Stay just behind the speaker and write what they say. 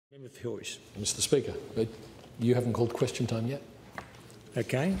Member for Hoyes. Mr Speaker, you haven't called question time yet.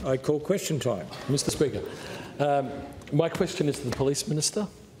 Okay, I call question time. Mr Speaker, my question is to the Police Minister.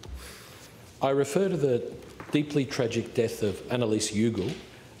 I refer to the deeply tragic death of Annalise Ugal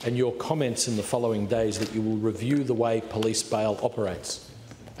and your comments in the following days that you will review the way police bail operates.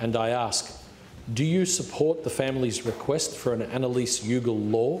 And I ask, do you support the family's request for an Annalise Ugal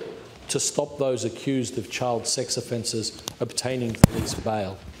law to stop those accused of child sex offences obtaining police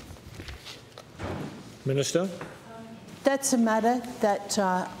bail? Minister. That's a matter that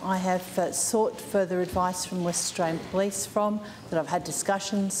I have sought further advice from West Australian Police that I've had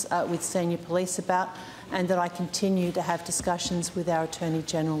discussions with senior police about, and that I continue to have discussions with our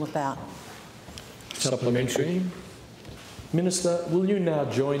Attorney-General about. Supplementary. Minister, will you now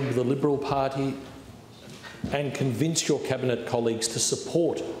join the Liberal Party and convince your Cabinet colleagues to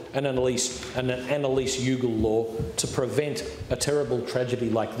support an Annalise Ugal law to prevent a terrible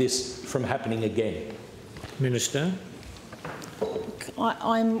tragedy like this from happening again? Minister.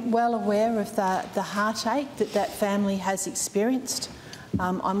 I'm well aware of the heartache that family has experienced.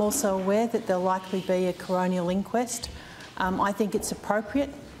 I'm also aware that there'll likely be a coronial inquest. I think it's appropriate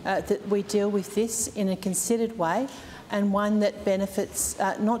that we deal with this in a considered way, and one that benefits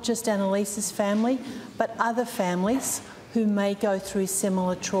not just Annalise's family, but other families who may go through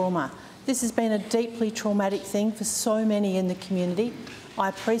similar trauma. This has been a deeply traumatic thing for so many in the community. I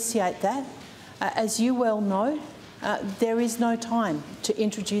appreciate that. As you well know, there is no time to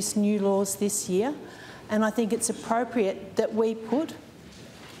introduce new laws this year, and I think it's appropriate that we put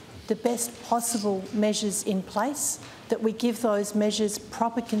the best possible measures in place, that we give those measures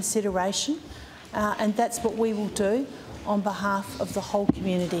proper consideration, and that's what we will do on behalf of the whole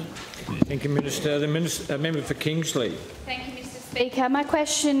community. Thank you, Minister. The member for Kingsley. Thank you, Mr Speaker. My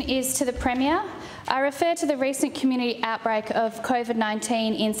question is to the Premier. I refer to the recent community outbreak of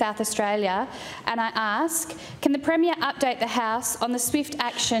COVID-19 in South Australia, and I ask, can the Premier update the House on the swift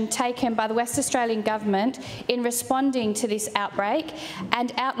action taken by the West Australian Government in responding to this outbreak,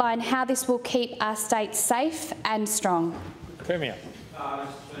 and outline how this will keep our state safe and strong? Premier.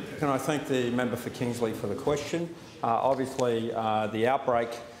 Can I thank the member for Kingsley for the question? Obviously, the outbreak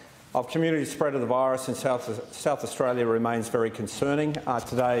of community spread of the virus in South Australia remains very concerning.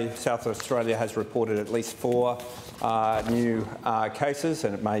 Today, South Australia has reported at least 4 new cases,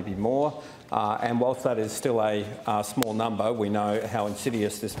 and it may be more. And whilst that is still a small number, we know how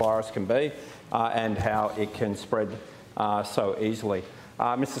insidious this virus can be and how it can spread so easily.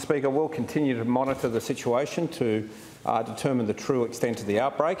 Mr Speaker, we'll continue to monitor the situation to determine the true extent of the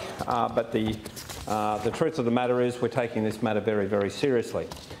outbreak, but the truth of the matter is we're taking this matter very, very seriously.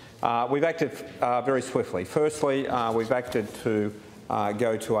 We've acted very swiftly. Firstly, we've acted to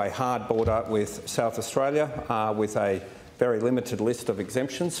go to a hard border with South Australia with a very limited list of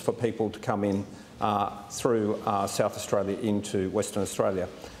exemptions for people to come in through South Australia into Western Australia.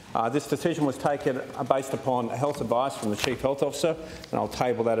 This decision was taken based upon health advice from the Chief Health Officer, and I'll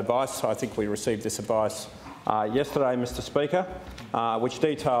table that advice. I think we received this advice yesterday, Mr Speaker, which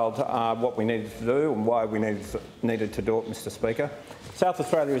detailed what we needed to do and why we needed to do it, Mr Speaker. South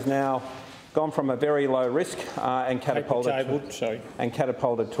Australia has now gone from a very low risk and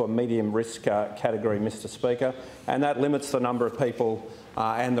catapulted to a medium risk category, Mr Speaker, and that limits the number of people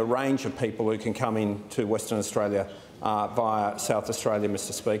and the range of people who can come into Western Australia via South Australia,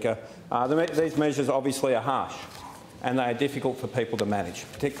 Mr Speaker. These measures obviously are harsh, and they are difficult for people to manage,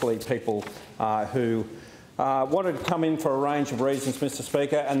 particularly people who wanted to come in for a range of reasons, Mr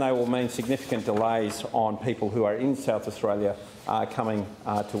Speaker, and they will mean significant delays on people who are in South Australia coming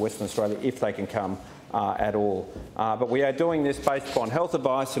to Western Australia, if they can come at all. But we are doing this based upon health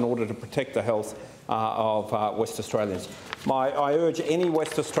advice in order to protect the health of West Australians. I urge any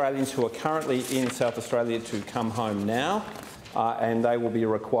West Australians who are currently in South Australia to come home now, and they will be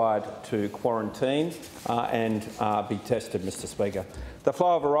required to quarantine and be tested, Mr Speaker. The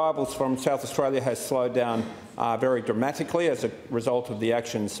flow of arrivals from South Australia has slowed down very dramatically as a result of the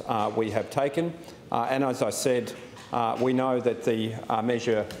actions we have taken. And as I said, we know that the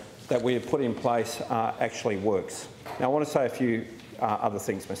measure that we have put in place actually works. Now, I want to say a few other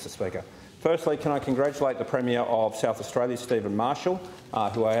things, Mr Speaker. Firstly, can I congratulate the Premier of South Australia, Stephen Marshall,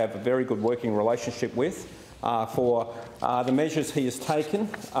 who I have a very good working relationship with, for the measures he has taken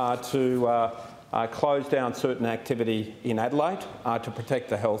to close down certain activity in Adelaide to protect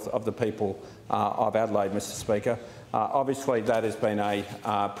the health of the people of Adelaide, Mr Speaker. Obviously, that has been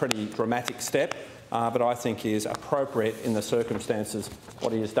a pretty dramatic step, but I think is appropriate in the circumstances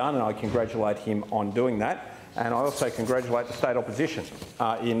what he has done, and I congratulate him on doing that. And I also congratulate the state opposition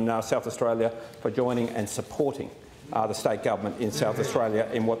in South Australia for joining and supporting the state government in South Australia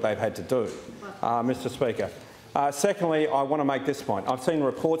in what they've had to do, Mr Speaker. Secondly, I want to make this point. I've seen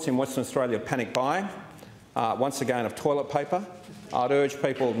reports in Western Australia of panic buying, once again of toilet paper. I'd urge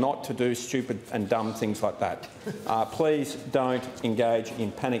people not to do stupid and dumb things like that. Please don't engage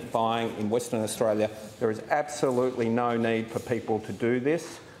in panic buying in Western Australia. There is absolutely no need for people to do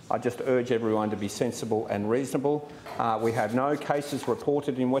this. I just urge everyone to be sensible and reasonable. We have no cases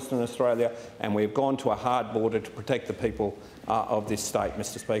reported in Western Australia, and we've gone to a hard border to protect the people of this state,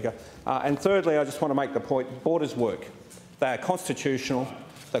 Mr Speaker. And thirdly, I just want to make the point, borders work. They are constitutional.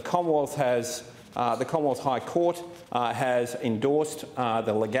 The Commonwealth High Court has endorsed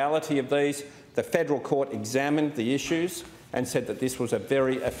the legality of these. The federal court examined the issues and said that this was a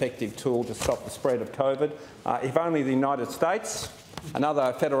very effective tool to stop the spread of COVID. If only the United States,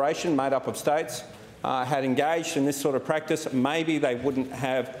 another federation made up of states, had engaged in this sort of practice, maybe they wouldn't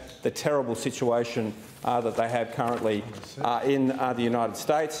have the terrible situation that they have currently in the United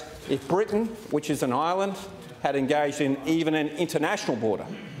States. If Britain, which is an island, had engaged in even an international border,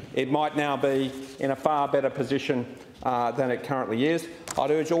 it might now be in a far better position than it currently is. I'd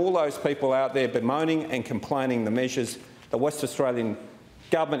urge all those people out there bemoaning and complaining the measures the West Australian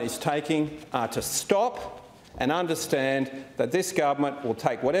government is taking to stop and understand that this government will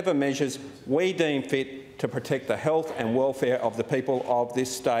take whatever measures we deem fit to protect the health and welfare of the people of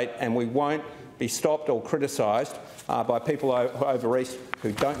this state, and we won't be stopped or criticised by people over east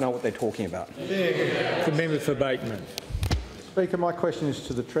who don't know what they're talking about. The member for Bateman. Speaker, my question is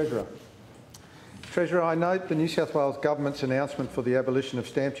to the Treasurer. Treasurer, I note the New South Wales Government's announcement for the abolition of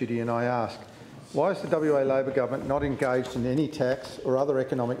stamp duty, and I ask, why is the WA Labor Government not engaged in any tax or other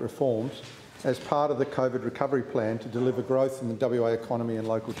economic reforms as part of the COVID recovery plan to deliver growth in the WA economy and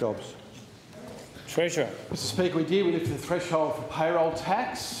local jobs? Treasurer. Mr Speaker, we did. We lifted the threshold for payroll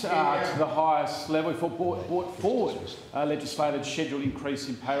tax to the highest level. We brought forward a legislated scheduled increase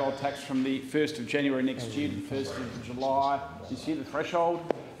in payroll tax from the 1st of January next year to the 1st of July this year, the threshold,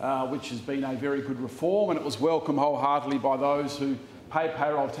 which has been a very good reform, and it was welcomed wholeheartedly by those who pay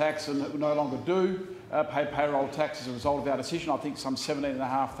payroll tax and who no longer do pay payroll tax as a result of our decision. I think some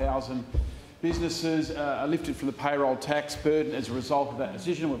 17,500 businesses are lifted from the payroll tax burden as a result of that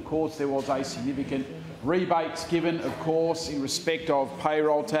decision. Of course, there was a significant rebates given, of course, in respect of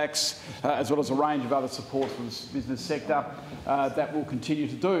payroll tax, as well as a range of other supports for the business sector that we'll continue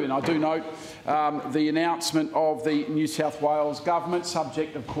to do. And I do note the announcement of the New South Wales Government,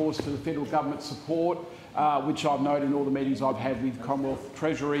 subject, of course, to the federal government support, which I've noted in all the meetings I've had with Commonwealth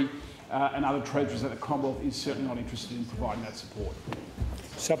Treasury and other treasurers, that the Commonwealth is certainly not interested in providing that support.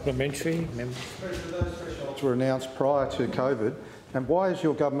 Supplementary. Those thresholds were announced prior to COVID, and why is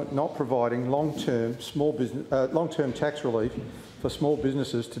your government not providing long-term tax relief for small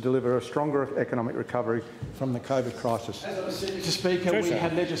businesses to deliver a stronger economic recovery from the COVID crisis? Mr Speaker, we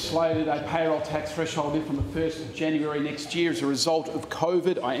had legislated a payroll tax threshold in from the 1st of January next year as a result of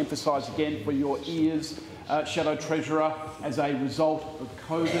COVID. I emphasise again for your ears, Shadow Treasurer, as a result of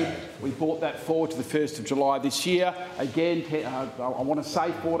COVID. We brought that forward to the 1st of July this year. Again, I want to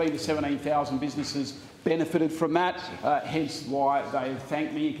say 14,000 to 17,000 businesses benefited from that, hence why they have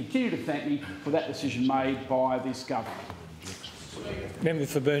thanked me and continue to thank me for that decision made by this government. Member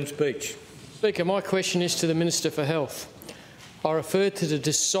for Burns Beach. Speaker, my question is to the Minister for Health. I refer to the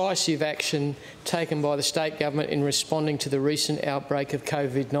decisive action taken by the state government in responding to the recent outbreak of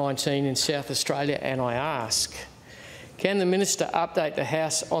COVID-19 in South Australia, and I ask, can the Minister update the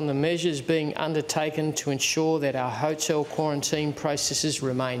House on the measures being undertaken to ensure that our hotel quarantine processes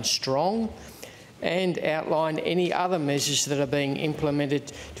remain strong, and outline any other measures that are being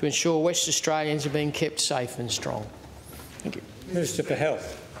implemented to ensure West Australians are being kept safe and strong? Thank you. Minister for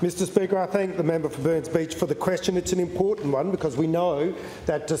Health. Mr Speaker, I thank the member for Burns Beach for the question. It's an important one because we know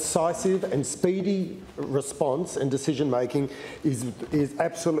that decisive and speedy response and decision-making is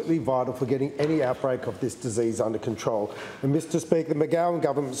absolutely vital for getting any outbreak of this disease under control. And Mr Speaker, the McGowan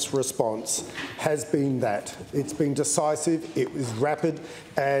government's response has been that. It's been decisive, it was rapid,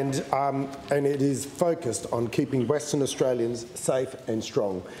 and it is focused on keeping Western Australians safe and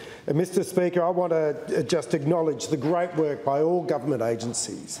strong. Mr Speaker, I want to just acknowledge the great work by all government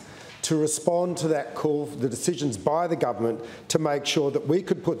agencies to respond to that call, the decisions by the government to make sure that we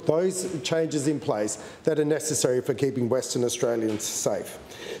could put those changes in place that are necessary for keeping Western Australians safe.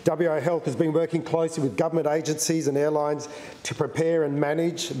 WA Health has been working closely with government agencies and airlines to prepare and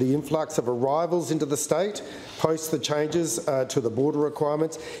manage the influx of arrivals into the state post the changes to the border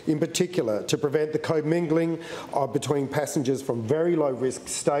requirements, in particular to prevent the commingling between passengers from very low-risk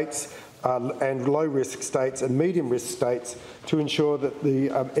states and low-risk states and medium-risk states to ensure that the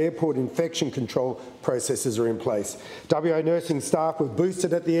airport infection control processes are in place. WA nursing staff were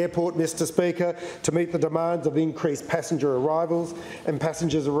boosted at the airport, Mr Speaker, to meet the demands of increased passenger arrivals, and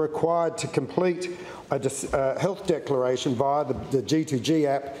passengers are required to complete a health declaration via the G2G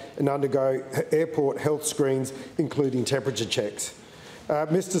app and undergo airport health screens, including temperature checks.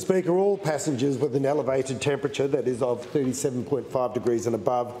 Mr Speaker, all passengers with an elevated temperature, that is of 37.5 degrees and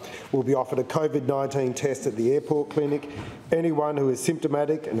above, will be offered a COVID-19 test at the airport clinic. Anyone who is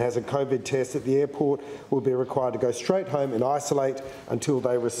symptomatic and has a COVID test at the airport will be required to go straight home and isolate until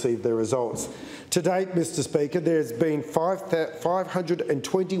they receive their results. To date, Mr Speaker, there has been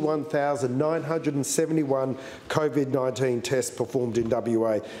 521,971 COVID-19 tests performed in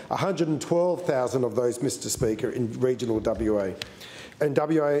WA, 112,000 of those, Mr Speaker, in regional WA. And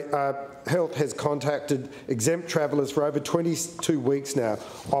WA Health has contacted exempt travellers for over 22 weeks now,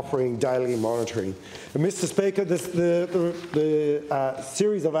 offering daily monitoring. And Mr Speaker, the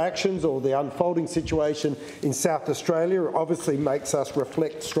series of actions or the unfolding situation in South Australia obviously makes us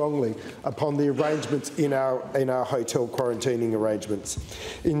reflect strongly upon the arrangements in our hotel quarantining arrangements.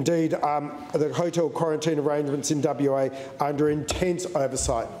 Indeed, the hotel quarantine arrangements in WA are under intense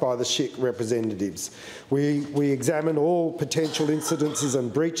oversight by the SHIC representatives. We examine all potential incidences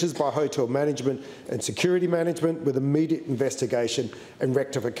and breaches by hotel management and security management with immediate investigation and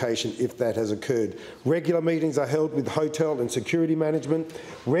rectification if that has occurred. Regular meetings are held with hotel and security management.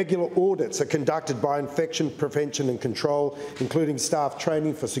 Regular audits are conducted by infection prevention and control, including staff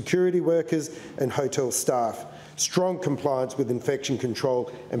training for security workers and hotel staff. Strong compliance with infection control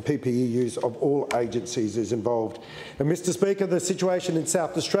and PPE use of all agencies is involved. And Mr Speaker, the situation in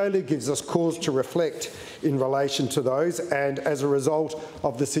South Australia gives us cause to reflect in relation to those, and as a result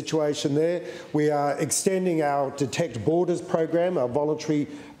of the situation there, we are extending our Detect Borders program, our voluntary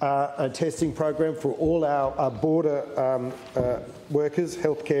testing program for all our border workers,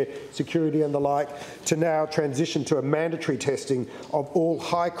 healthcare, security and the like, to now transition to a mandatory testing of all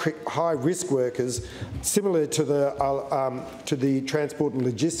high-risk workers, similar to the transport and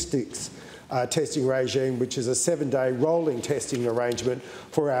logistics testing regime, which is a 7-day rolling testing arrangement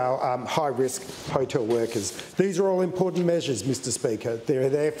for our high-risk hotel workers. These are all important measures, Mr Speaker. They're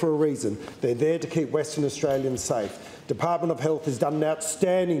there for a reason. They're there to keep Western Australians safe. Department of Health has done an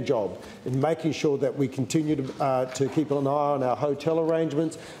outstanding job in making sure that we continue to keep an eye on our hotel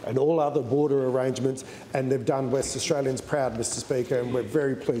arrangements and all other border arrangements, and they've done West Australians proud, Mr Speaker, and we're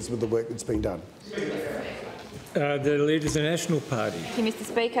very pleased with the work that's been done. The Leader of the National Party. Thank you, Mr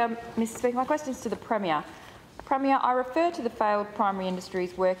Speaker. Mr Speaker, my question is to the Premier. Premier, I refer to the failed Primary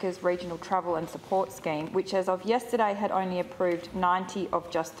Industries Workers Regional Travel and Support Scheme, which as of yesterday had only approved 90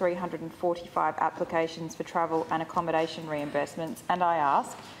 of just 345 applications for travel and accommodation reimbursements, and I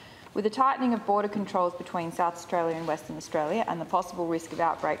ask, with the tightening of border controls between South Australia and Western Australia and the possible risk of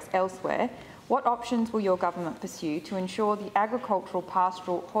outbreaks elsewhere, what options will your government pursue to ensure the agricultural,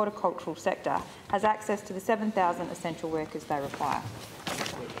 pastoral, horticultural sector has access to the 7,000 essential workers they require?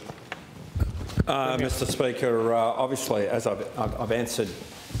 Mr Speaker, obviously, as I've answered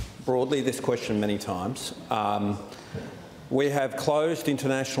broadly this question many times, we have closed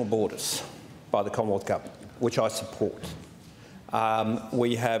international borders by the Commonwealth Government, which I support.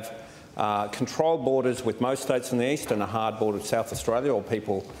 We have controlled borders with most states in the east and a hard border with South Australia or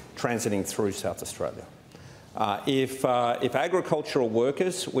people transiting through South Australia. If agricultural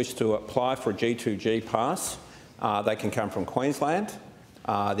workers wish to apply for a G2G pass, they can come from Queensland,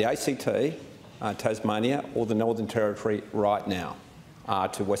 the ACT, Tasmania or the Northern Territory right now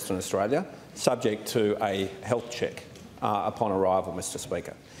to Western Australia, subject to a health check upon arrival, Mr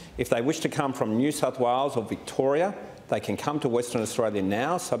Speaker. If they wish to come from New South Wales or Victoria, they can come to Western Australia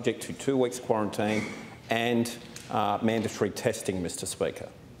now, subject to 2 weeks quarantine and mandatory testing, Mr Speaker.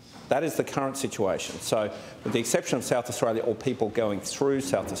 That is the current situation. So, with the exception of South Australia or people going through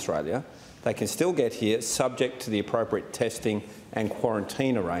South Australia, they can still get here subject to the appropriate testing and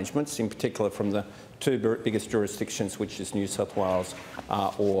quarantine arrangements, in particular from the two biggest jurisdictions, which is New South Wales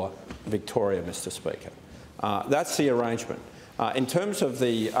or Victoria, Mr Speaker. That's the arrangement. In terms of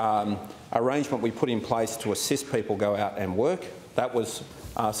the arrangement we put in place to assist people go out and work, that was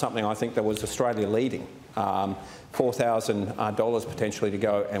something I think that was Australia leading. $4,000 potentially to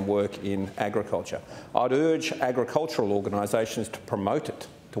go and work in agriculture. I'd urge agricultural organisations to promote it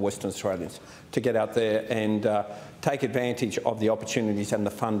to Western Australians, to get out there and take advantage of the opportunities and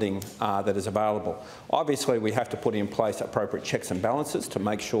the funding that is available. Obviously, we have to put in place appropriate checks and balances to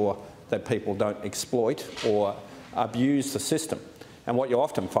make sure that people don't exploit or abuse the system. And what you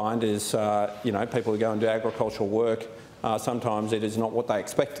often find is, people who go and do agricultural work, sometimes it is not what they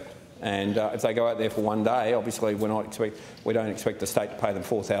expected. And if they go out there for one day, obviously we don't expect the state to pay them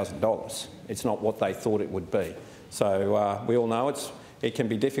 $4,000. It's not what they thought it would be. So we all know it can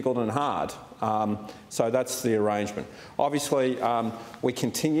be difficult and hard. So that's the arrangement. Obviously, we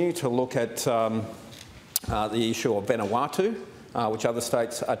continue to look at the issue of Vanuatu, which other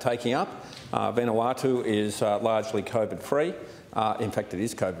states are taking up. Vanuatu is largely COVID-free. In fact, it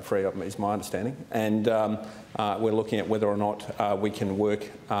is COVID-free, is my understanding. And we're looking at whether or not we can work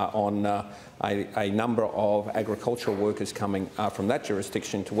on a number of agricultural workers coming from that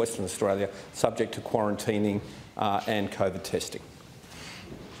jurisdiction to Western Australia, subject to quarantining and COVID testing.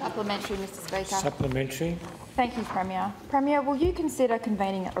 Supplementary, Mr Speaker. Supplementary. Thank you, Premier. Premier, will you consider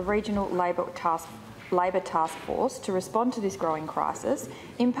convening a regional Labor task force to respond to this growing crisis,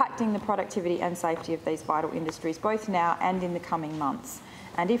 impacting the productivity and safety of these vital industries, both now and in the coming months?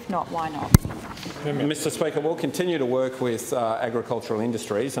 And if not, why not? Mr Speaker, we'll continue to work with agricultural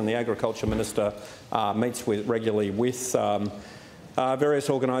industries, and the Agriculture Minister meets regularly with various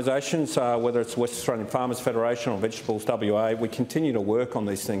organisations, whether it's West Australian Farmers Federation or Vegetables WA. We continue to work on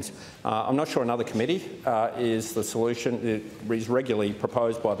these things. I'm not sure another committee is the solution. It is regularly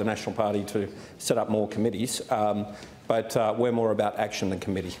proposed by the National Party to set up more committees, but we're more about action than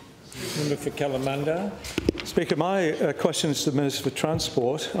committee. Member for Kalamunda. Speaker, my question is to the Minister for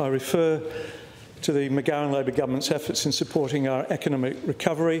Transport. I refer to the McGowan Labor government's efforts in supporting our economic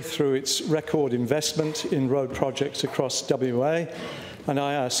recovery through its record investment in road projects across WA. And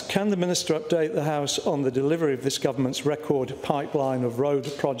I ask, can the Minister update the House on the delivery of this government's record pipeline of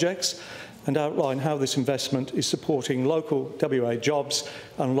road projects and outline how this investment is supporting local WA jobs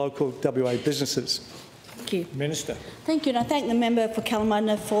and local WA businesses? Thank you. Minister. Thank you, and I thank the member for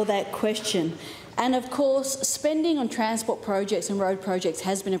Kalamunda for that question. And of course, spending on transport projects and road projects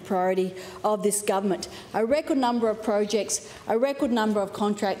has been a priority of this government. A record number of projects, a record number of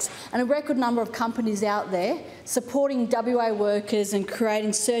contracts and a record number of companies out there supporting WA workers and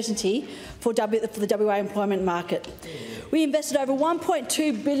creating certainty for the WA employment market. We invested over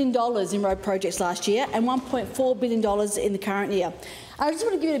 $1.2 billion in road projects last year and $1.4 billion in the current year. I just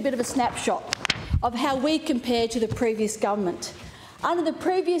want to give you a bit of a snapshot of how we compare to the previous government. Under the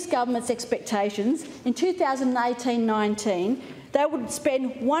previous government's expectations, in 2018-19, they would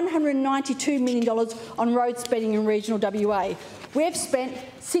spend $192 million on road spending in regional WA. We've spent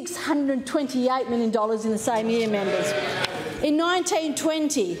 $628 million in the same year, members. In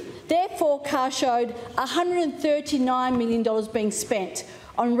 1920, their forecast showed $139 million being spent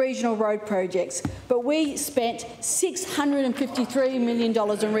on regional road projects, but we spent $653 million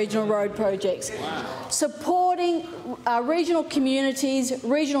on regional road projects, supporting regional communities,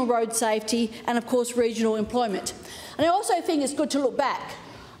 regional road safety and, of course, regional employment. And I also think it's good to look back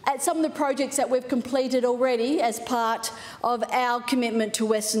at some of the projects that we've completed already as part of our commitment to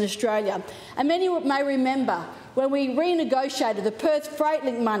Western Australia. And many may remember when we renegotiated the Perth Freight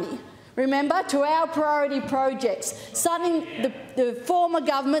Link money, remember, to our priority projects, something the former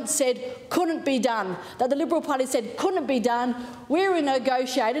government said couldn't be done, that the Liberal Party said couldn't be done. We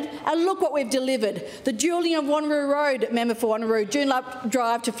renegotiated, and look what we've delivered. The dualling of Wanneroo Road, member for Wanneroo, Joondalup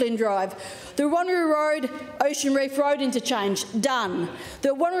Drive to Flynn Drive. The Wanneroo Road, Ocean Reef Road interchange, done. The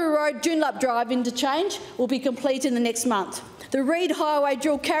Wanneroo Road, Joondalup Drive interchange will be completed in the next month. The Reid Highway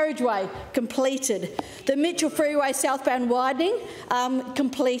dual carriageway, completed. The Mitchell Freeway southbound widening,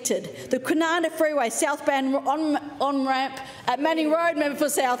 completed. The Kwinana Freeway southbound on-ramp at Manning Road, member for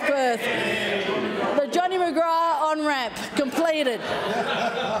South Perth. The Johnny McGrath on-ramp, completed.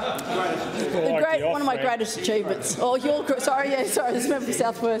 One of my greatest achievements. Oh, this is member for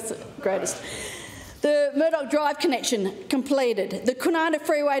South Perth's greatest. The Murdoch Drive connection, completed. The Kwinana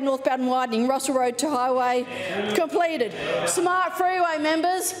Freeway northbound widening, Russell Road to Highway, completed. Smart Freeway,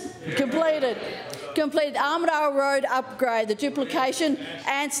 members, completed. Completed. Armidale Road upgrade, the duplication,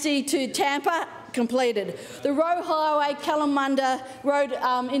 Anstey to Tampa, completed. The Roe Highway Kalamunda Road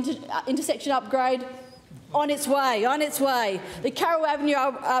intersection upgrade, on its way. The Carroll Avenue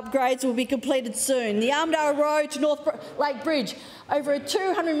upgrades will be completed soon. The Armidale Road to North Lake Bridge, over a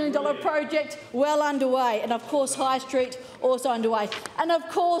 $200 million project, well underway. And of course, High Street also underway. And of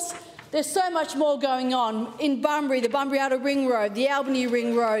course, there's so much more going on in Bunbury, the Bunbury Outer Ring Road, the Albany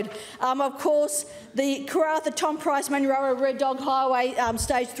Ring Road, of course, the Karratha Tom Price Manurara Red Dog Highway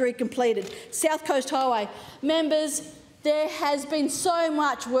Stage 3 completed, South Coast Highway. Members, there has been so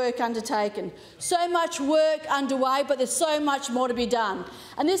much work undertaken, so much work underway, but there's so much more to be done.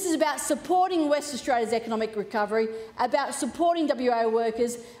 And this is about supporting West Australia's economic recovery, about supporting WA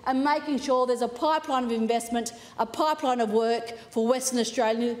workers and making sure there's a pipeline of investment, a pipeline of work for Western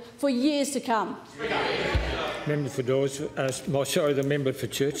Australia for years to come. Member for Dawes, the member for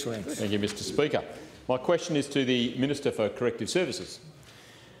Churchlands. Thank you, Mr Speaker. My question is to the Minister for Corrective Services.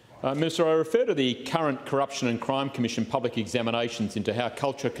 Minister, I refer to the current Corruption and Crime Commission public examinations into how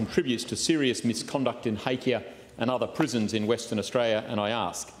culture contributes to serious misconduct in Hakea and other prisons in Western Australia, and I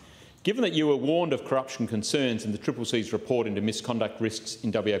ask, given that you were warned of corruption concerns in the CCC's report into misconduct risks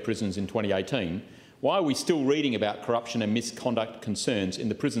in WA prisons in 2018, why are we still reading about corruption and misconduct concerns in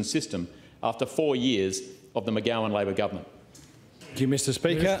the prison system after 4 years of the McGowan Labor government? Thank you, Mr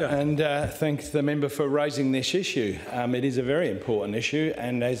Speaker, and thank the member for raising this issue. It is a very important issue,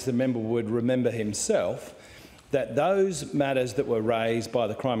 and as the member would remember himself, that those matters that were raised by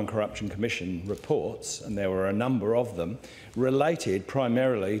the Crime and Corruption Commission reports, and there were a number of them, related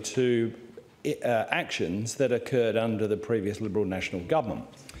primarily to actions that occurred under the previous Liberal National Government.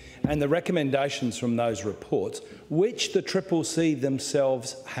 And the recommendations from those reports, which the CCC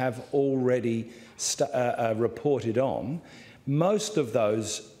themselves have already reported on, most of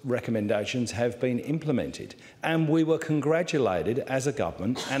those recommendations have been implemented, and we were congratulated as a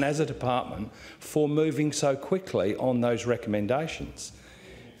government and as a department for moving so quickly on those recommendations.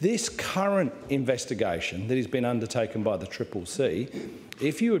 This current investigation that has been undertaken by the CCC,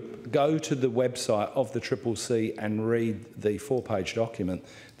 if you would go to the website of the CCC and read the 4-page document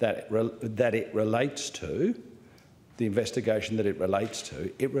that it relates to, the investigation that it relates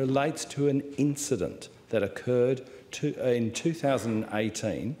to an incident that occurred in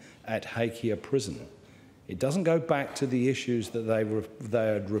 2018 at Hakea Prison. It doesn't go back to the issues that they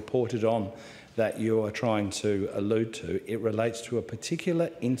had reported on that you are trying to allude to. It relates to a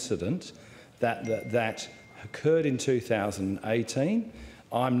particular incident that occurred in 2018.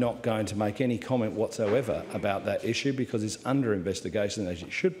 I'm not going to make any comment whatsoever about that issue because it's under investigation, as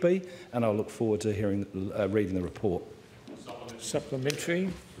it should be, and I look forward to reading the report. Supplementary.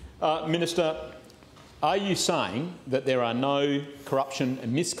 Minister, are you saying that there are no corruption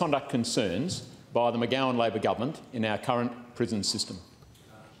and misconduct concerns by the McGowan Labor government in our current prison system?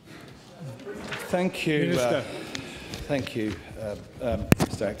 Thank you, Minister. Thank you,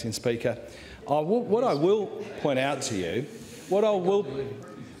 Mr Acting Speaker. What I will point out to you,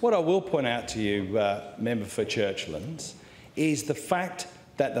 Member for Churchlands, is the fact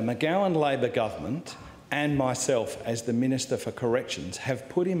that the McGowan Labor government and myself as the Minister for Corrections have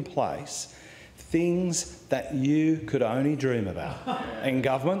put in place things that you could only dream about in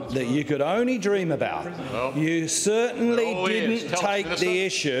government, that you could only dream about. Well, you certainly didn't take the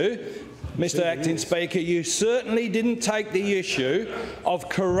issue, Mr Acting Speaker, you certainly didn't take the issue of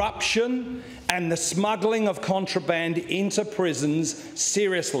corruption and the smuggling of contraband into prisons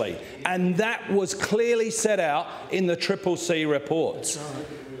seriously, and that was clearly set out in the CCC reports.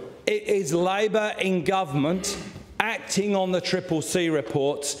 It is Labor in government acting on the CCC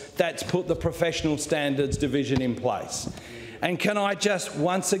reports that's put the Professional Standards Division in place. And can I just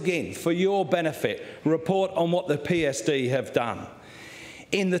once again, for your benefit, report on what the PSD have done.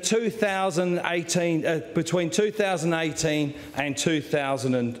 In the 2018, between 2018 and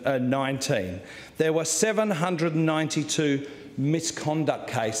 2019, there were 792 misconduct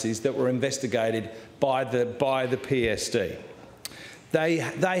cases that were investigated by the PSD. They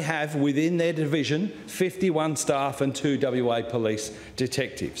have within their division 51 staff and 2 WA police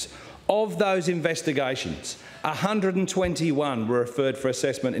detectives. Of those investigations, 121 were referred for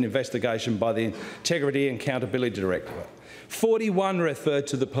assessment and investigation by the Integrity and Accountability Directorate. 41 referred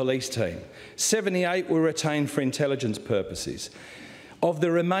to the police team. 78 were retained for intelligence purposes. Of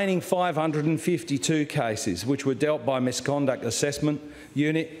the remaining 552 cases which were dealt by Misconduct Assessment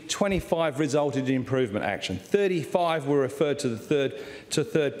Unit, 25 resulted in improvement action. 35 were referred to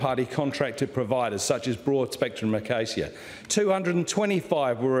third-party contracted providers such as Broad Spectrum Acacia.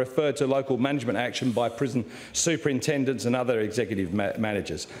 225 were referred to local management action by prison superintendents and other executive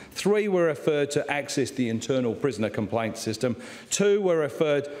managers. 3 were referred to access the internal prisoner complaint system. 2 were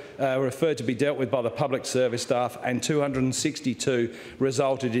referred to be dealt with by the public service staff, and 262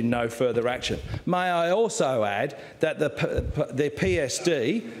 resulted in no further action. May I also add that the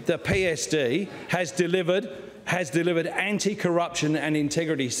PSD has delivered anti-corruption and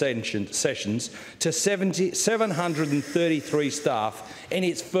integrity sessions to 733 staff in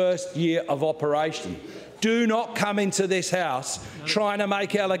its first year of operation. Do not come into this House trying to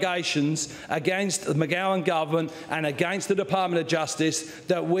make allegations against the McGowan government and against the Department of Justice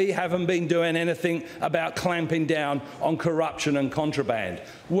that we haven't been doing anything about clamping down on corruption and contraband.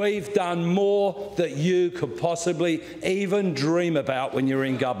 We've done more that you could possibly even dream about when you're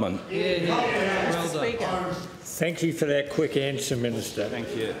in government. Thank you for that quick answer, Minister.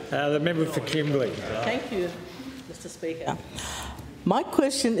 Thank you. The member for Kimberley. Thank you, Mr Speaker. My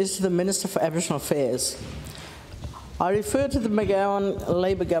question is to the Minister for Aboriginal Affairs. I refer to the McGowan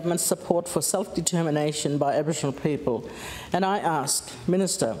Labor government's support for self-determination by Aboriginal people, and I ask,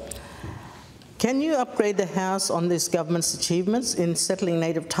 Minister, can you upgrade the House on this government's achievements in settling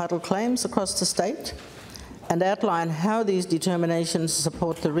native title claims across the state and outline how these determinations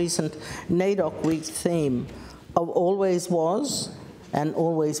support the recent NAIDOC Week theme of always was and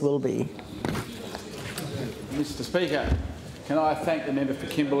always will be? Mr Speaker, can I thank the member for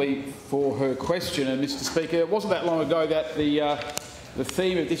Kimberley for her question? And Mr Speaker, it wasn't that long ago that the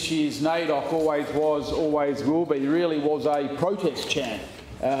theme of this year's NAIDOC, always was, always will be, really was a protest chant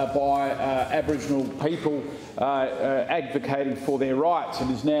by Aboriginal people advocating for their rights,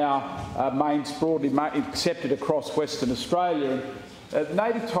 and is now broadly accepted across Western Australia.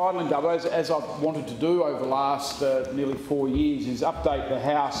 Native title in WA, as I've wanted to do over the last nearly 4 years, is update the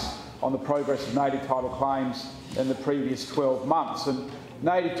House on the progress of native title claims in the previous 12 months. And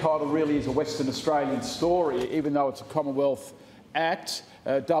native title really is a Western Australian story, even though it's a Commonwealth Act,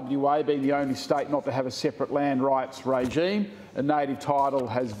 WA being the only state not to have a separate land rights regime. And native title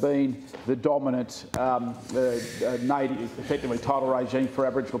has been the dominant effectively title regime for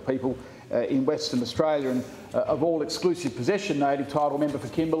Aboriginal people in Western Australia. And of all exclusive possession native title, member for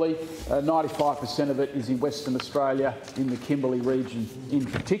Kimberley, 95% of it is in Western Australia, in the Kimberley region in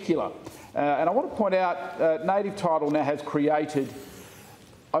particular. And I want to point out native title now has created,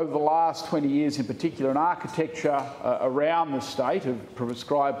 over the last 20 years in particular, an architecture around the state of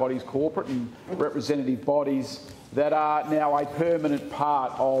prescribed bodies, corporate and representative bodies, that are now a permanent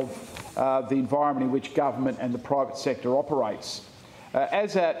part of the environment in which government and the private sector operates.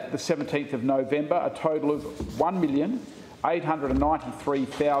 As at the 17th of November, a total of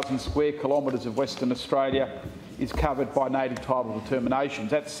 1,893,000 square kilometres of Western Australia is covered by native title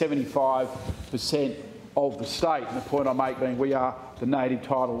determinations. That's 75% of the state, and the point I make being we are the native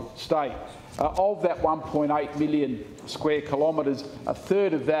title state. Of that 1.8 million square kilometres, a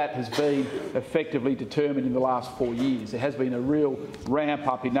third of that has been effectively determined in the last 4 years. There has been a real ramp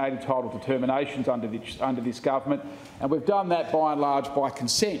up in native title determinations under this government, and we've done that by and large by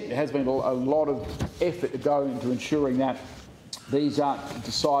consent. There has been a lot of effort to go into ensuring that these aren't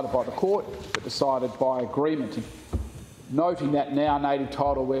decided by the court, but decided by agreement. Noting that now native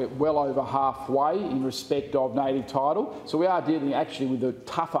title, we're well over halfway in respect of native title. So we are dealing actually with the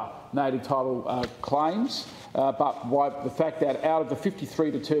tougher native title claims, but by the fact that out of the 53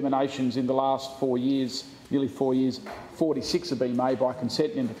 determinations in the last 4 years, nearly 4 years, 46 have been made by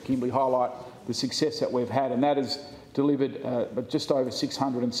consent. Member for Kimberley highlight the success that we've had, and that has delivered just over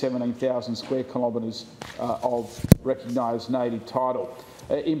 617,000 square kilometres of recognised native title.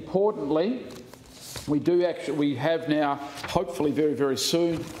 Importantly, we have now, hopefully very, very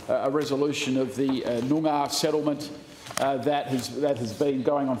soon, a resolution of the Noongar settlement that has been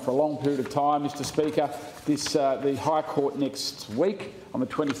going on for a long period of time, Mr Speaker. The High Court next week, on the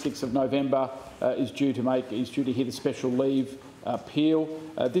 26th of November, is due to hear the special leave appeal.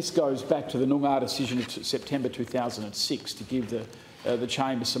 This goes back to the Noongar decision of September 2006 to give the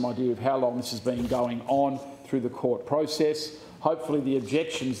Chamber some idea of how long this has been going on through the court process. Hopefully the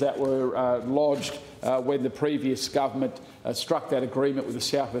objections that were lodged when the previous government struck that agreement with the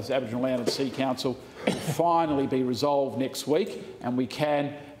South West Aboriginal Land and Sea Council will finally be resolved next week, and we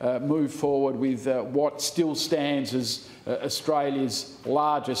can move forward with what still stands as Australia's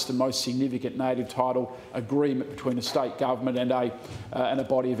largest and most significant native title agreement between a state government and a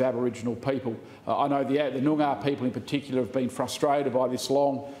body of Aboriginal people. I know the Noongar people in particular have been frustrated by this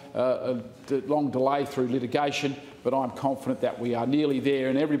long delay through litigation, but I'm confident that we are nearly there,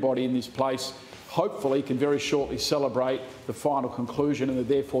 and everybody in this place hopefully can very shortly celebrate the final conclusion and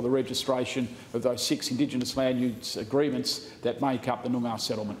therefore the registration of those 6 Indigenous land use agreements that make up the Noongar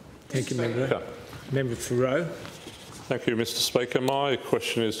settlement. Thank you, Member. Member for Rowe. Thank you, Mr Speaker. My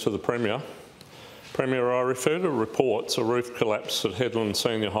question is to the Premier. Premier, I refer to reports of roof collapse at Headland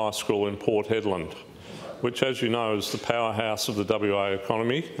Senior High School in Port Hedland, which, as you know, is the powerhouse of the WA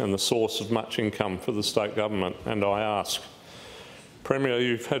economy and the source of much income for the state government. And I ask, Premier,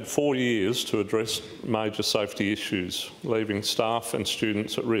 you've had 4 years to address major safety issues, leaving staff and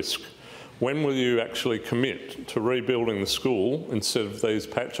students at risk. When will you actually commit to rebuilding the school instead of these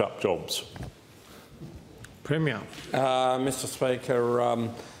patch-up jobs? Premier. Mr Speaker,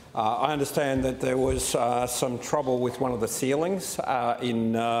 I understand that there was some trouble with one of the ceilings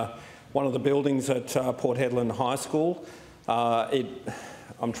in one of the buildings at Port Hedland High School.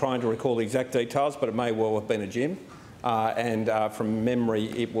 I'm trying to recall the exact details, but it may well have been a gym. From memory,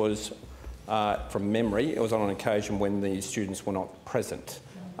 it was on an occasion when the students were not present,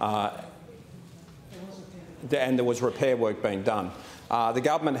 and there was repair work being done. The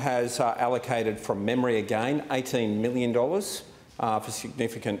government has allocated, from memory again, $18 million for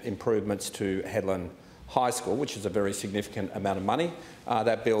significant improvements to Headland High School, which is a very significant amount of money.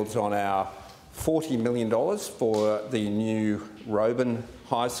 That builds on our $40 million for the new Roban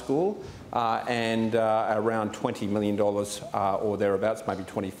High School and around $20 million or thereabouts, maybe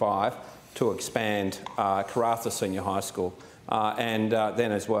 25, to expand Karratha Senior High School. And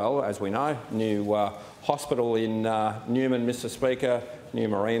then as well, as we know, new hospital in Newman, Mr Speaker, new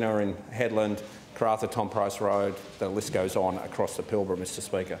marina in Headland, Karratha Tom Price Road, the list goes on across the Pilbara, Mr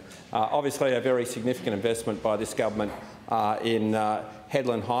Speaker. Obviously a very significant investment by this government in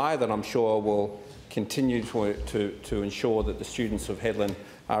Headland High that I'm sure will continue to ensure that the students of Headland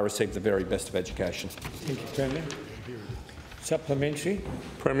receive the very best of education. Thank you, Premier. Supplementary.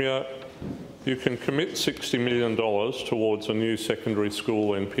 Premier, you can commit $60 million towards a new secondary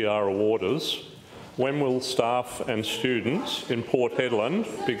school in Piara Waters. When will staff and students in Port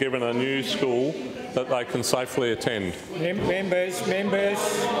Hedland be given a new school that they can safely attend? Members.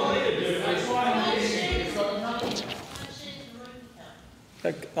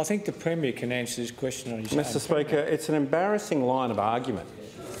 I think the Premier can answer this question on his own. Mr Speaker, it's an embarrassing line of argument,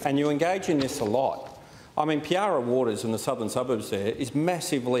 and you engage in this a lot. I mean, Piara Waters in the southern suburbs there is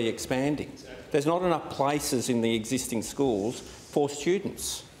massively expanding. There's not enough places in the existing schools for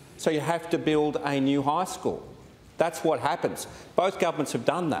students. So you have to build a new high school. That's what happens. Both governments have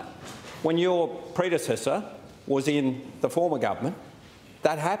done that. When your predecessor was in the former government,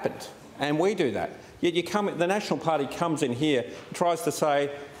 that happened, and we do that. Yet the National Party comes in here and tries to say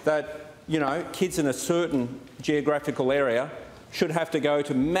that, you know, kids in a certain geographical area should have to go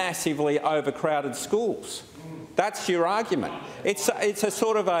to massively overcrowded schools. That's your argument. It's a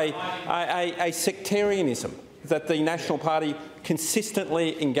sort of a sectarianism that the National Party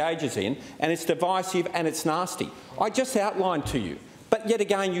consistently engages in, and it's divisive and it's nasty. I just outlined to you, but yet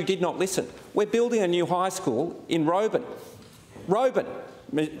again you did not listen. We're building a new high school in Roban. Roban.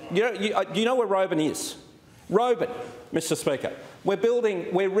 Do you know where Roban is? Roban, Mr Speaker.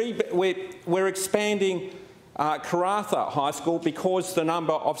 We're expanding Karratha High School because the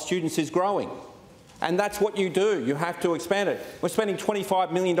number of students is growing. And that's what you do. You have to expand it. We're spending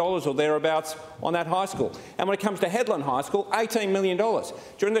 $25 million or thereabouts on that high school. And when it comes to Headland High School, $18 million.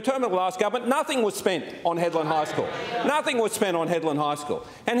 During the term of the last government, nothing was spent on Headland High School. Nothing was spent on Headland High School.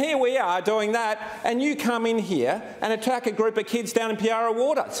 And here we are doing that, and you come in here and attack a group of kids down in Piara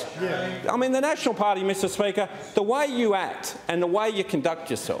Waters. Yeah. I mean, the National Party, Mr Speaker, the way you act and the way you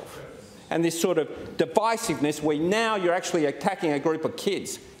conduct yourself and this sort of divisiveness where now you're actually attacking a group of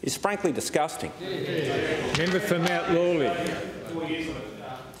kids is frankly disgusting. Member for Mount Lawley.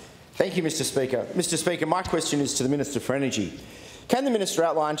 Thank you, Mr Speaker. Mr Speaker, my question is to the Minister for Energy. Can the Minister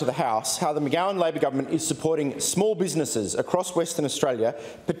outline to the House how the McGowan Labor government is supporting small businesses across Western Australia,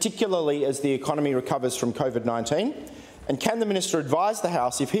 particularly as the economy recovers from COVID-19? And can the Minister advise the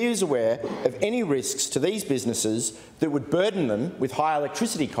House if he is aware of any risks to these businesses that would burden them with high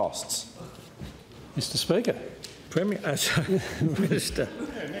electricity costs? Mr Speaker. Premier, Minister.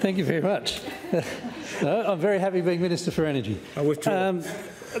 Thank you very much. I'm very happy being Minister for Energy. I withdraw.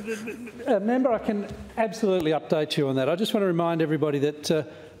 Member, I can absolutely update you on that. I just want to remind everybody that the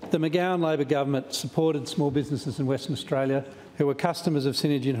McGowan Labor government supported small businesses in Western Australia who were customers of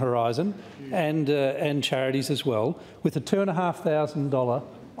Synergy and Horizon and charities as well, with a $2,500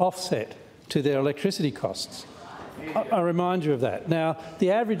 offset to their electricity costs. I remind you of that. Now,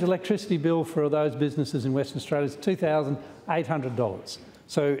 the average electricity bill for those businesses in Western Australia is $2,800.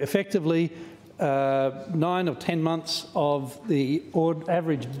 So effectively, 9 or 10 months of the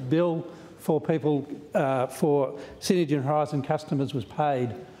average bill for people, for Synergy and Horizon customers was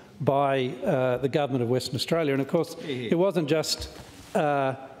paid by the Government of Western Australia. And of course, it wasn't just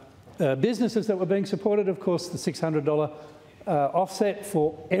businesses that were being supported. Of course, the $600 offset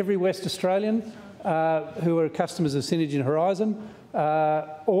for every West Australian who are customers of Synergy and Horizon,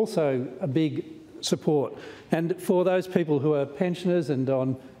 also a big support. And for those people who are pensioners and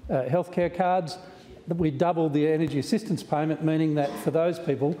on healthcare cards, we doubled the energy assistance payment, meaning that for those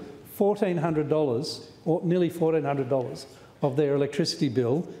people, $1,400 or nearly $1,400 of their electricity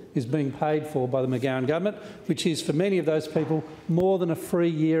bill is being paid for by the McGowan government, which is for many of those people more than a free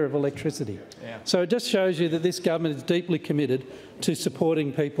year of electricity. Yeah. So it just shows you that this government is deeply committed to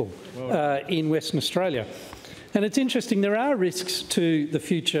supporting people in Western Australia. And it's interesting, there are risks to the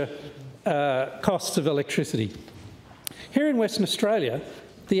future costs of electricity. Here in Western Australia,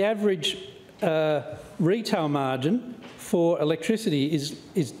 the average retail margin for electricity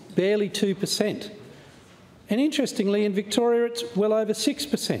is barely 2%. And interestingly, in Victoria, it's well over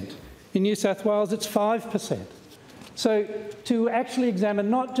 6%. In New South Wales, it's 5%. So to actually examine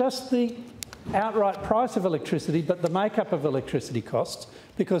not just the outright price of electricity, but the makeup of electricity costs,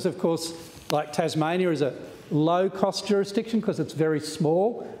 because of course, like Tasmania is a low-cost jurisdiction because it's very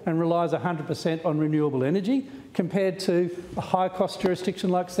small and relies 100% on renewable energy, compared to a high-cost jurisdiction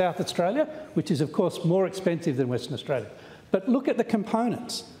like South Australia, which is of course more expensive than Western Australia. But look at the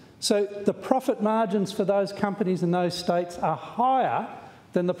components. So the profit margins for those companies in those states are higher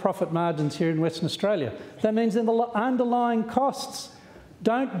than the profit margins here in Western Australia. That means that the underlying costs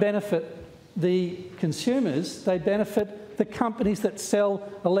don't benefit the consumers, they benefit the companies that sell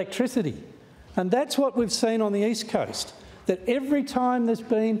electricity. And that's what we've seen on the East Coast, that every time there's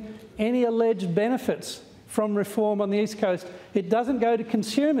been any alleged benefits from reform on the East Coast, it doesn't go to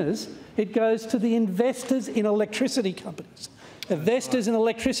consumers, it goes to the investors in electricity companies. Investors in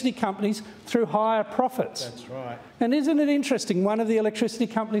electricity companies through higher profits. That's right. And isn't it interesting, one of the electricity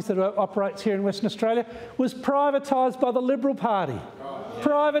companies that operates here in Western Australia was privatised by the Liberal Party.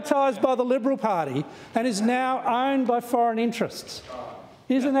 Privatised by the Liberal Party and is now owned by foreign interests.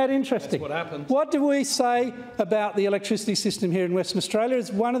 Isn't that interesting? That's what happens. What do we say about the electricity system here in Western Australia? Is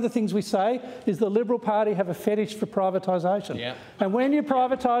one of the things we say is the Liberal Party have a fetish for privatisation. Yeah. And when you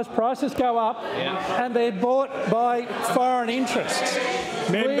privatise, prices go up and they're bought by foreign interests.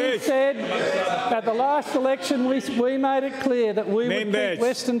 We said at the last election, we made it clear that we would keep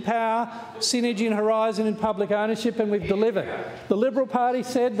Western Power, Synergy and Horizon in public ownership, and we've delivered. The Liberal Party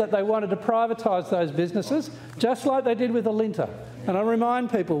said that they wanted to privatise those businesses, just like they did with Alinta. And I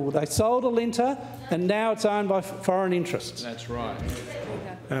remind people, they sold Alinta and now it's owned by foreign interests. That's right.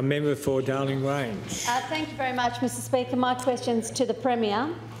 Member for Darling Range. Thank you very much, Mr Speaker. My question's to the Premier.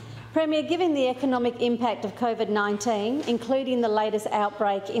 Premier, given the economic impact of COVID-19, including the latest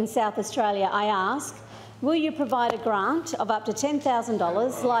outbreak in South Australia, I ask, will you provide a grant of up to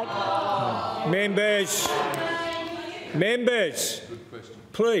 $10,000 like... Members,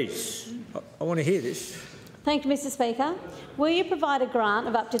 please, I want to hear this. Thank you, Mr Speaker. Will you provide a grant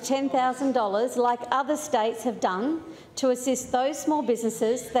of up to $10,000 like other states have done to assist those small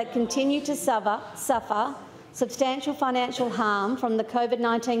businesses that continue to suffer substantial financial harm from the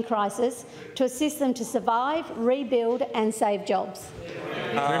COVID-19 crisis, to assist them to survive, rebuild and save jobs?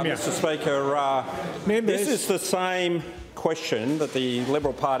 Mr Speaker, this is the same question that the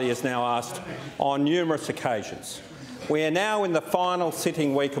Liberal Party has now asked on numerous occasions. We are now in the final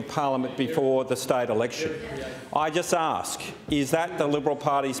sitting week of Parliament before the state election. I just ask, is that the Liberal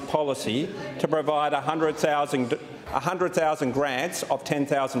Party's policy to provide 100,000 grants of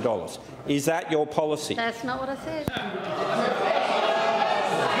 $10,000? Is that your policy? That's not what I said.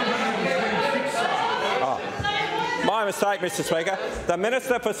 My mistake, Mr Speaker. The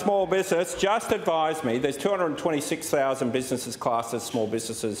Minister for Small Business just advised me there's 226,000 businesses classed as small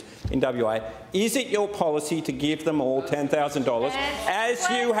businesses in WA. Is it your policy to give them all $10,000, as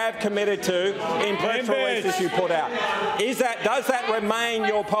you have committed to in press releases you put out? Does that remain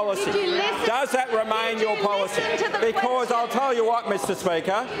your policy? Does that remain your policy? Because I'll tell you what, Mr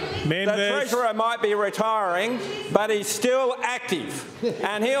Speaker, the Treasurer might be retiring, but he's still active.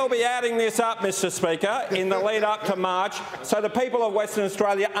 And he'll be adding this up, Mr Speaker, in the lead up to March, so the people of Western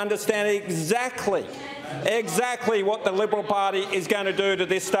Australia understand exactly what the Liberal Party is going to do to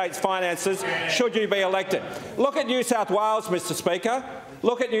this state's finances should you be elected. Look at New South Wales, Mr Speaker.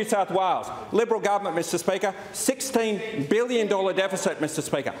 Look at New South Wales. Liberal government, Mr Speaker, $16 billion deficit, Mr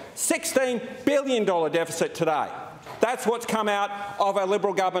Speaker. $16 billion deficit today. That's what's come out of a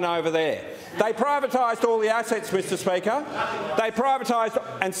Liberal government over there. They privatised all the assets, Mr Speaker. They privatised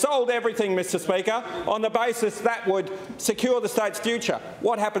and sold everything, Mr Speaker, on the basis that would secure the state's future.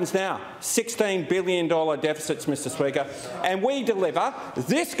 What happens now? $16 billion deficits, Mr Speaker. And we deliver,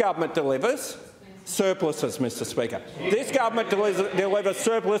 this government delivers, surpluses, Mr Speaker. This government delivers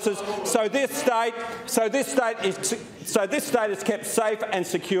surpluses, so this state is kept safe and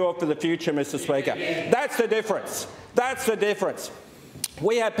secure for the future, Mr Speaker. That's the difference. That's the difference.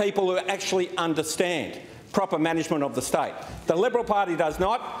 We have people who actually understand proper management of the state. The Liberal Party does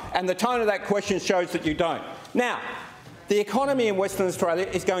not, and the tone of that question shows that you don't. Now, the economy in Western Australia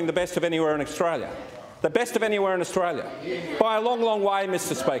is going the best of anywhere in Australia. The best of anywhere in Australia. By a long, long way,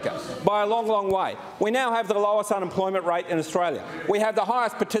 Mr Speaker. By a long, long way. We now have the lowest unemployment rate in Australia. We have the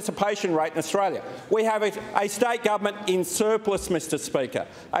highest participation rate in Australia. We have a state government in surplus, Mr Speaker.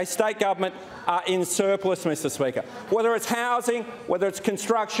 A state government in surplus, Mr Speaker. Whether it's housing, whether it's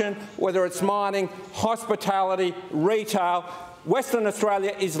construction, whether it's mining, hospitality, retail, Western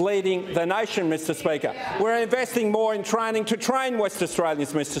Australia is leading the nation, Mr Speaker. We're investing more in training to train West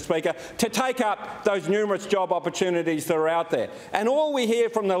Australians, Mr Speaker, to take up those numerous job opportunities that are out there. And all we hear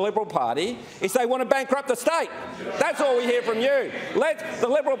from the Liberal Party is they want to bankrupt the state. That's all we hear from you. The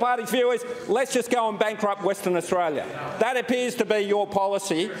Liberal Party's view is, let's just go and bankrupt Western Australia. That appears to be your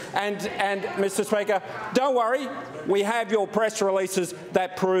policy. And Mr Speaker, don't worry, we have your press releases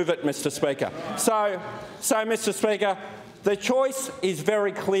that prove it, Mr Speaker. So Mr Speaker, the choice is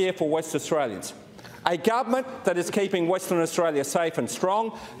very clear for West Australians. A government that is keeping Western Australia safe and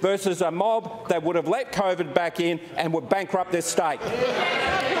strong versus a mob that would have let COVID back in and would bankrupt this state.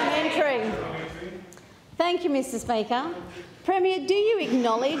 Supplementary. Thank you, Mr Speaker. Premier, do you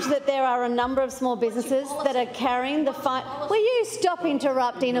acknowledge that there are a number of small businesses that are carrying the fight? Will you stop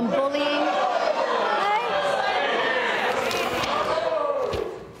interrupting and bullying?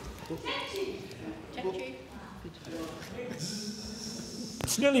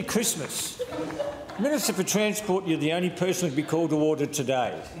 It's nearly Christmas. Minister for Transport, you're the only person to be called to order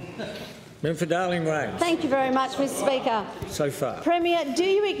today. Member for Darling Range. Thank you very much, Mr Speaker. So far. Premier, do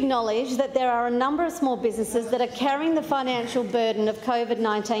you acknowledge that there are a number of small businesses that are carrying the financial burden of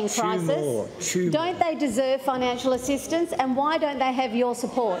COVID-19 crisis? Don't they deserve financial assistance, and why don't they have your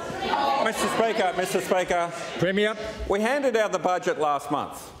support? Mr Speaker. Premier. We handed out the budget last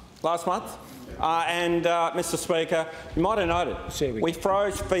month. Mr Speaker, you might have noted, we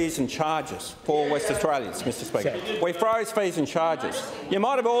froze fees and charges for West Australians, Mr Speaker. We froze fees and charges. You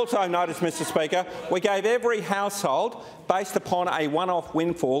might have also noticed, Mr Speaker, we gave every household, based upon a one-off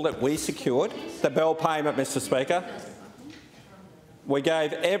windfall that we secured, the bill payment, Mr Speaker, we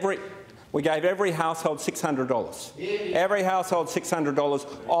gave every household $600. Every household $600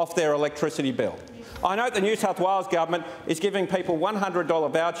 off their electricity bill. I note the New South Wales government is giving people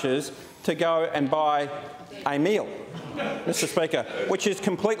 $100 vouchers to go and buy a meal, Mr Speaker, which is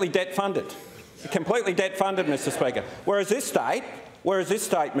completely debt-funded. Completely debt-funded, Mr Speaker. Whereas this state,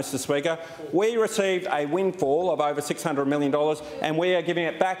 Mr Speaker, we received a windfall of over $600 million and we are giving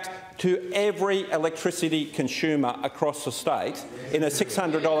it back to every electricity consumer across the state in a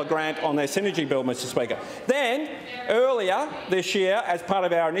 $600 grant on their Synergy bill, Mr Speaker. Then, earlier this year, as part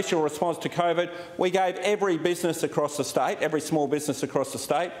of our initial response to COVID, we gave every business across the state, every small business across the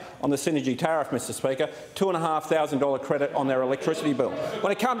state, on the Synergy tariff, Mr Speaker, $2,500 credit on their electricity bill.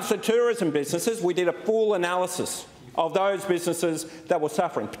 When it comes to tourism businesses, we did a full analysis of those businesses that were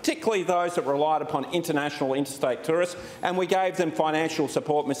suffering, particularly those that relied upon international interstate tourists, and we gave them financial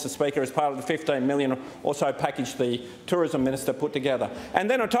support, Mr Speaker, as part of the $15 million or so package the Tourism Minister put together. And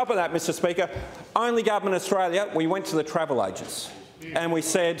then on top of that, Mr Speaker, only Government Australia, we went to the travel agents. And we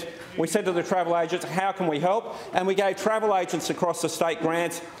said to the travel agents, how can we help? And we gave travel agents across the state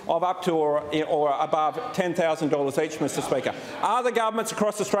grants of up to or above $10,000 each, Mr Speaker. Other governments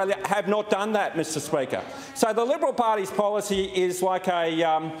across Australia have not done that, Mr Speaker. So the Liberal Party's policy is like a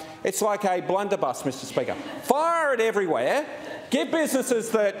blunderbuss, Mr Speaker. Fire it everywhere. Give businesses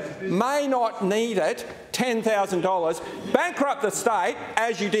that may not need it $10,000, bankrupt the state,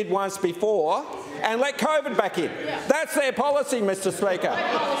 as you did once before, and let COVID back in. That's their policy, Mr Speaker.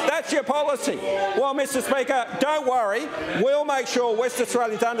 That's your policy. Well, Mr Speaker, don't worry. We'll make sure West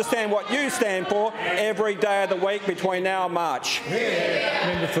Australians understand what you stand for every day of the week between now and March.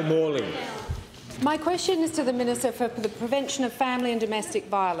 Member for Morley. My question is to the Minister for the Prevention of Family and Domestic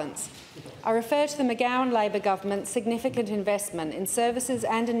Violence. I refer to the McGowan Labor government's significant investment in services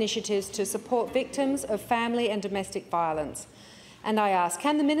and initiatives to support victims of family and domestic violence. And I ask,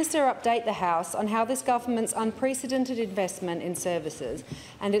 can the Minister update the House on how this government's unprecedented investment in services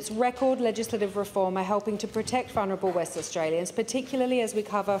and its record legislative reform are helping to protect vulnerable West Australians, particularly as we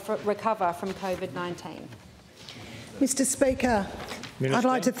recover from COVID-19? Mr Speaker, Minister. I'd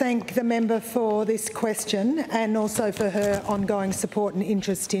like to thank the member for this question and also for her ongoing support and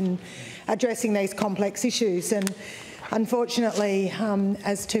interest in addressing these complex issues. And unfortunately,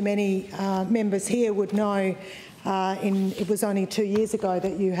 as too many members here would know, it was only 2 years ago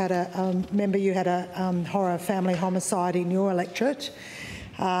that you had a horror family homicide in your electorate,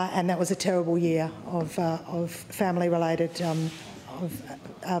 and that was a terrible year of family-related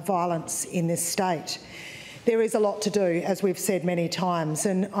violence in this state. There is a lot to do, as we've said many times,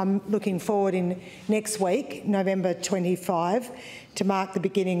 and I'm looking forward in next week, November 25, to mark the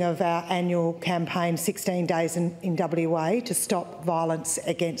beginning of our annual campaign, 16 Days in WA, to stop violence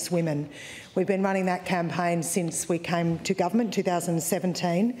against women. We've been running that campaign since we came to government in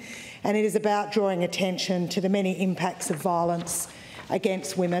 2017, and it is about drawing attention to the many impacts of violence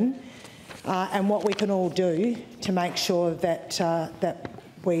against women and what we can all do to make sure that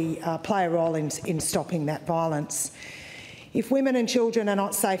we play a role in stopping that violence. If women and children are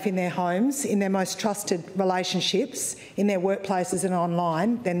not safe in their homes, in their most trusted relationships, in their workplaces and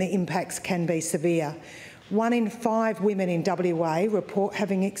online, then the impacts can be severe. 1 in 5 women in WA report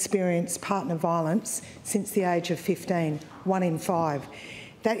having experienced partner violence since the age of 15. 1 in 5.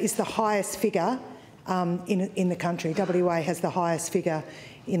 That is the highest figure in the country. WA has the highest figure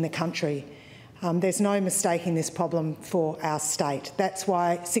in the country. There's no mistaking this problem for our state. That's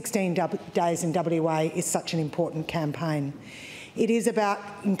why 16 Days in WA is such an important campaign. It is about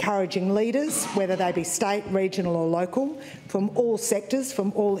encouraging leaders, whether they be state, regional or local, from all sectors,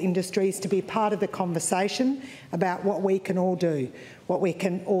 from all industries, to be part of the conversation about what we can all do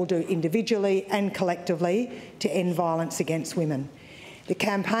individually and collectively to end violence against women. The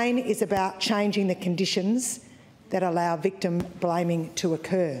campaign is about changing the conditions that allow victim blaming to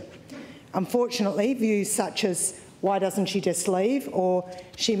occur. Unfortunately, views such as "why doesn't she just leave" or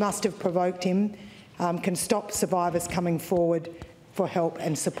 "she must have provoked him" can stop survivors coming forward for help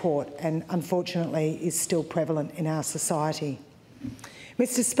and support, and unfortunately is still prevalent in our society.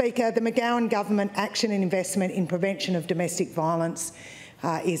 Mr Speaker, the McGowan government action and investment in prevention of domestic violence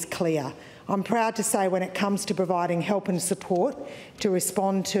is clear. I'm proud to say when it comes to providing help and support to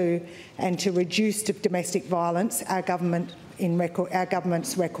respond to and to reduce domestic violence, our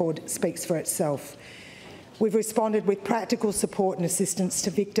government's record speaks for itself. We've responded with practical support and assistance to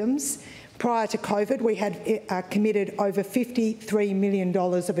victims. Prior to COVID, we had committed over $53 million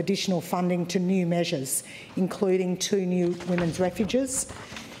of additional funding to new measures, including 2 new women's refuges,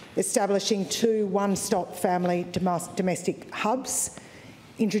 establishing 2 one-stop family domestic hubs,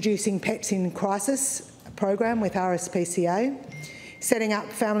 introducing Pets in Crisis program with RSPCA, setting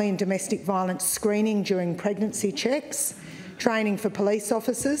up family and domestic violence screening during pregnancy checks, training for police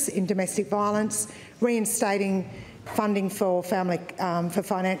officers in domestic violence, reinstating funding for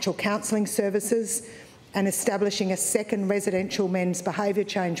financial counselling services, and establishing a second residential men's behaviour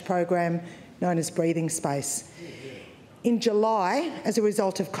change program known as Breathing Space. In July, as a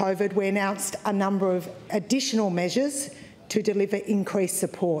result of COVID, we announced a number of additional measures to deliver increased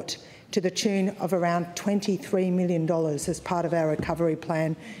support to the tune of around $23 million as part of our recovery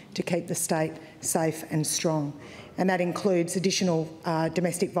plan to keep the state safe and strong. And that includes additional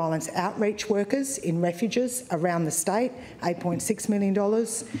domestic violence outreach workers in refuges around the state, $8.6 million,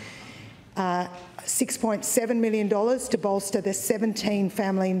 $6.7 million to bolster the 17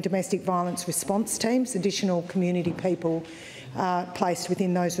 family and domestic violence response teams, additional community people placed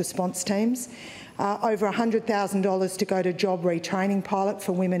within those response teams, over $100,000 to go to job retraining pilot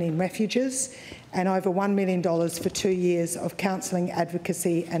for women in refuges, and over $1 million for 2 years of counselling,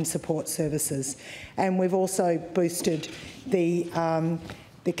 advocacy and support services. And we've also boosted the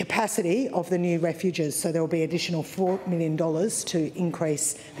capacity of the new refuges, so there will be additional $4 million to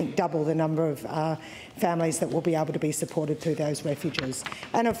increase, I think, double the number of families that will be able to be supported through those refuges.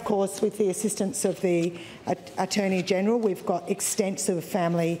 And of course, with the assistance of the Attorney-General, we've got extensive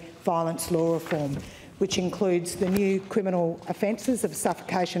family violence law reform, which includes the new criminal offences of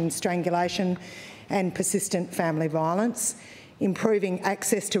suffocation, strangulation and persistent family violence, improving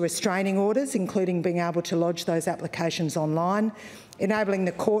access to restraining orders, including being able to lodge those applications online, enabling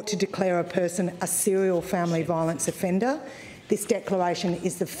the court to declare a person a serial family violence offender. This declaration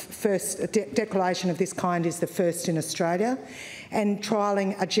is the first, a declaration of this kind is the first in Australia, and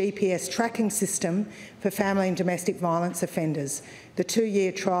trialling a GPS tracking system for family and domestic violence offenders. The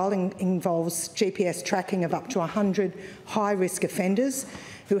 2-year trial involves GPS tracking of up to 100 high-risk offenders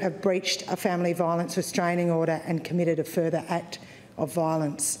who have breached a family violence restraining order and committed a further act of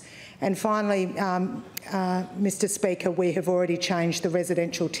violence. And finally, Mr Speaker, we have already changed the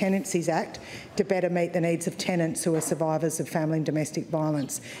Residential Tenancies Act to better meet the needs of tenants who are survivors of family and domestic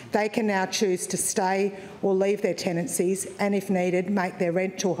violence. They can now choose to stay or leave their tenancies and, if needed, make their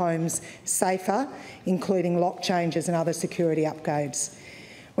rental homes safer, including lock changes and other security upgrades.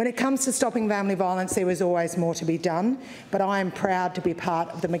 When it comes to stopping family violence, there is always more to be done, but I am proud to be part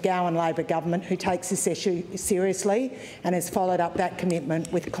of the McGowan Labor government who takes this issue seriously and has followed up that commitment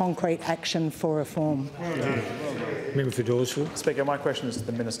with concrete action for reform. Member for Dawesville. Speaker, my question is to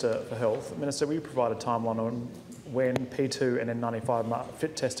the Minister for Health. Minister, will you provide a timeline on when P2 and N95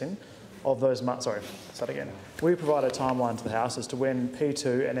 fit testing of those... Will you provide a timeline to the House as to when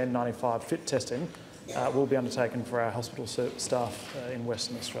P2 and N95 fit testing will be undertaken for our hospital staff in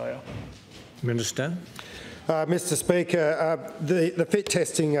Western Australia? Minister. Mr Speaker, the fit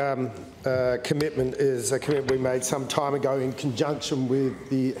testing commitment is a commitment we made some time ago in conjunction with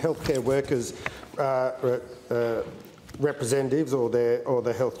the healthcare workers' representatives or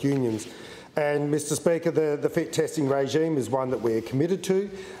the health unions. And, Mr Speaker, the fit testing regime is one that we're committed to.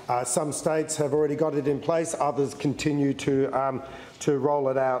 Some states have already got it in place, others continue to roll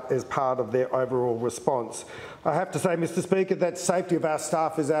it out as part of their overall response. I have to say, Mr Speaker, that safety of our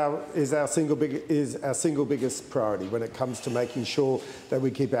staff is our single biggest priority when it comes to making sure that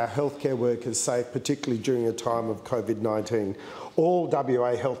we keep our healthcare workers safe, particularly during a time of COVID-19. All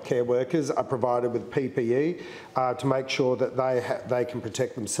WA healthcare workers are provided with PPE to make sure that they can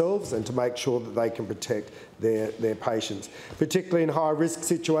protect themselves and to make sure that they can protect their patients, particularly in high-risk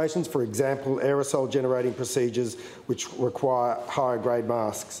situations, for example, aerosol-generating procedures which require higher-grade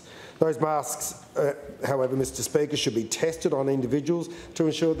masks. Those masks, however, Mr Speaker, should be tested on individuals to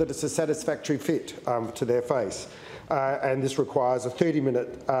ensure that it's a satisfactory fit to their face. And this requires a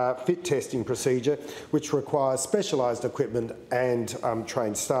 30-minute fit testing procedure, which requires specialised equipment and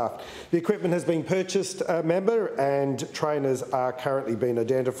trained staff. The equipment has been purchased, member, and trainers are currently being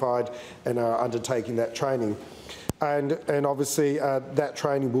identified and are undertaking that training. And obviously that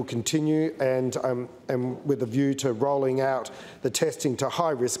training will continue and with a view to rolling out the testing to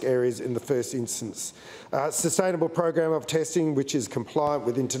high-risk areas in the first instance. A sustainable program of testing which is compliant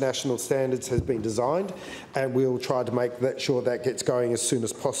with international standards has been designed, and we'll try to make sure that gets going as soon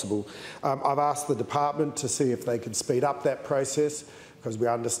as possible. I've asked the department to see if they can speed up that process, because we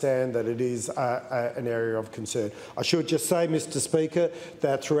understand that it is an area of concern. I should just say, Mr Speaker,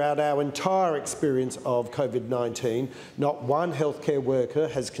 that throughout our entire experience of COVID-19, not one healthcare worker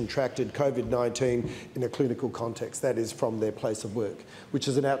has contracted COVID-19 in a clinical context, that is from their place of work, which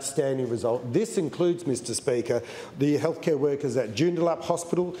is an outstanding result. This includes, Mr Speaker, the healthcare workers at Joondalup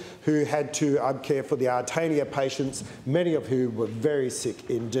Hospital who had to care for the Artania patients, many of whom were very sick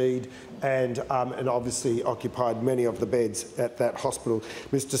indeed, and obviously occupied many of the beds at that hospital.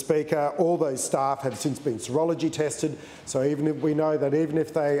 Mr Speaker, all those staff have since been serology tested, so even if we know that even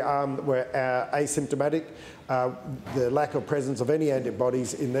if they were asymptomatic, the lack of presence of any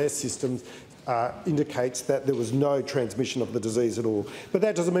antibodies in their systems indicates that there was no transmission of the disease at all. But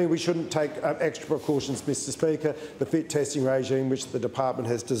that doesn't mean we shouldn't take extra precautions, Mr Speaker. The fit testing regime, which the department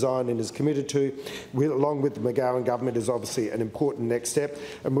has designed and is committed to, along with the McGowan government, is obviously an important next step,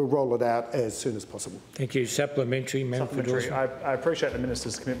 and we'll roll it out as soon as possible. Thank you. Supplementary. I appreciate the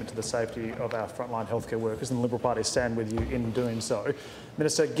Minister's commitment to the safety of our frontline healthcare workers, and the Liberal Party stand with you in doing so.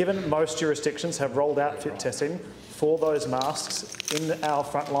 Minister, given most jurisdictions have rolled out fit testing for those masks in our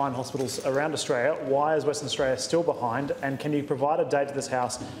frontline hospitals around Australia, why is Western Australia still behind? And can you provide a date to this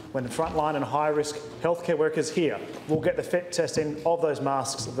House when the frontline and high-risk healthcare workers here will get the fit testing of those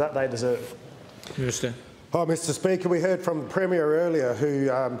masks that they deserve? Minister. Oh, Mr Speaker, we heard from the Premier earlier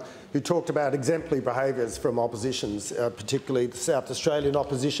who talked about exemplary behaviours from oppositions, particularly the South Australian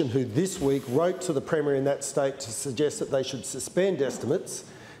opposition, who this week wrote to the Premier in that state to suggest that they should suspend estimates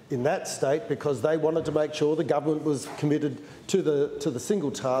in that state because they wanted to make sure the government was committed to the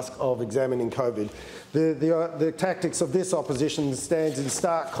single task of examining COVID. The tactics of this opposition stands in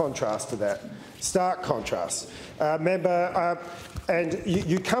stark contrast to that. Stark contrast. Member, and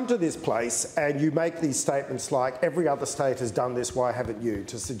you come to this place and you make these statements like every other state has done this, why haven't you,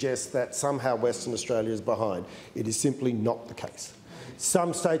 to suggest that somehow Western Australia is behind. It is simply not the case.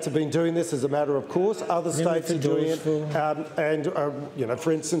 Some states have been doing this as a matter of course, other states are doing it, and you know,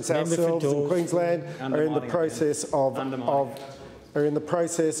 for instance, ourselves in Queensland are in the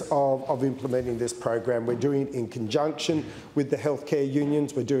process of implementing this program. We're doing it in conjunction with the healthcare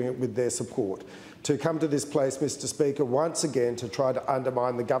unions. We're doing it with their support. To come to this place, Mr Speaker, once again to try to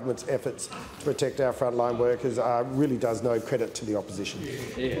undermine the government's efforts to protect our frontline workers really does no credit to the opposition.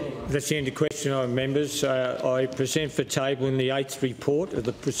 That's the end of question time, members. I present for table in the 8th report of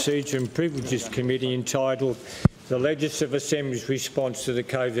the Procedure and Privileges Committee entitled The Legislative Assembly's Response to the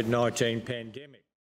COVID-19 Pandemic.